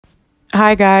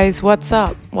Hi guys, what's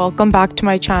up? Welcome back to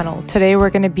my channel. Today we're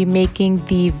going to be making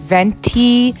the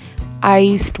venti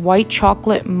iced white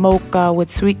chocolate mocha with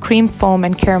sweet cream foam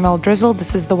and caramel drizzle.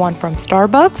 This is the one from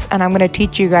Starbucks, and I'm going to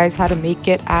teach you guys how to make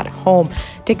it at home.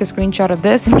 Take a screenshot of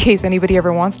this in case anybody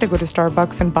ever wants to go to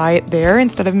Starbucks and buy it there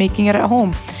instead of making it at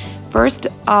home. First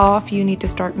off, you need to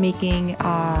start making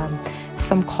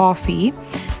some coffee.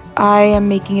 I am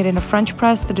making it in a French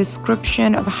press. The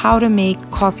description of how to make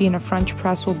coffee in a French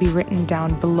press will be written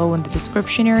down below in the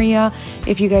description area.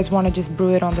 If you guys want to just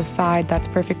brew it on the side, that's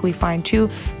perfectly fine too.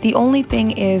 The only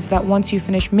thing is that once you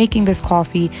finish making this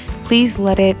coffee, please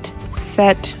let it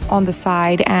set on the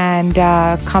side and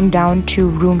come down to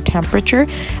room temperature.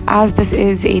 As this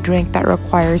is a drink that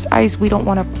requires ice, we don't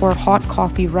want to pour hot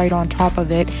coffee right on top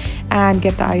of it and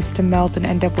get the ice to melt and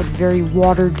end up with very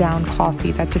watered down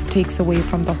coffee that just takes away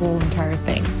from the whole entire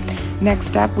thing. Next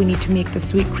step, we need to make the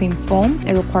sweet cream foam.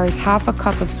 It requires half a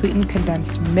cup of sweetened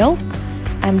condensed milk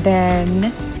and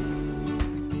then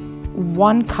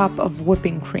 1 cup of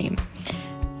whipping cream.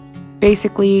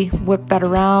 Basically, whip that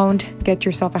around, get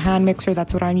yourself a hand mixer.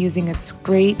 That's what I'm using. It's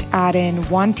great. Add in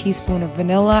 1 teaspoon of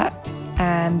vanilla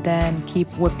and then keep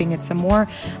whipping it some more.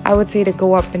 I would say to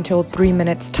go up until 3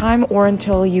 minutes time or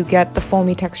until you get the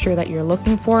foamy texture that you're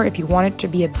looking for. If you want it to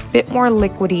be a bit more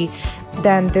liquidy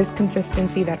than this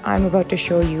consistency that I'm about to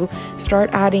show you,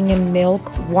 start adding in milk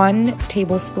 1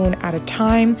 tablespoon at a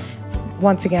time.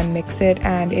 Once again, mix it,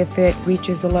 and if it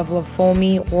reaches the level of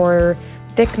foamy or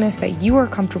thickness that you are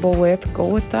comfortable with, go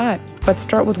with that. But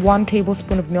start with 1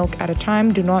 tablespoon of milk at a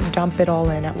time. Do not dump it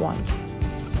all in at once.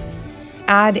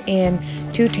 Add in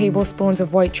 2 tablespoons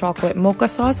of white chocolate mocha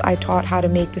sauce. I taught how to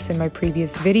make this in my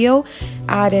previous video.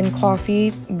 Add in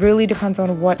coffee. Really depends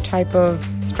on what type of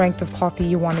strength of coffee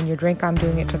you want in your drink. I'm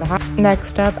doing it to the half. Next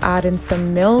step, add in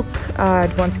some milk.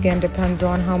 Once again, depends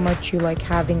on how much you like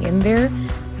having in there.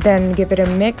 Then give it a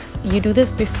mix. You do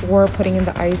this before putting in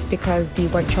the ice because the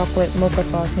white chocolate mocha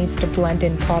sauce needs to blend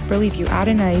in properly. If you add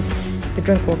in ice, the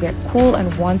drink will get cool,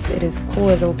 and once it is cool,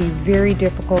 it'll be very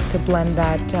difficult to blend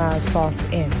that sauce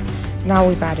in. Now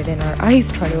we've added in our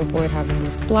ice. Try to avoid having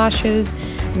those splashes.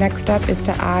 Next step is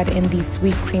to add in the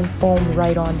sweet cream foam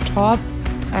right on top,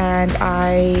 and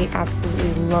I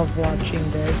absolutely love watching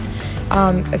this.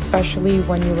 Especially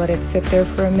when you let it sit there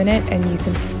for a minute and you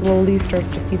can slowly start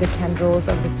to see the tendrils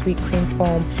of the sweet cream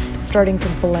foam starting to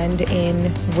blend in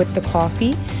with the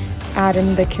coffee. Add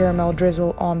in the caramel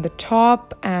drizzle on the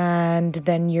top and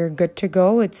then you're good to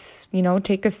go. It's,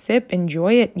 take a sip,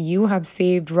 enjoy it. You have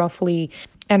saved roughly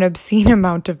an obscene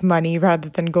amount of money rather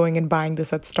than going and buying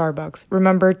this at Starbucks.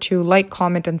 Remember to like,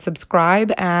 comment, and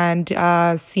subscribe, and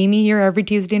see me here every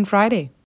Tuesday and Friday.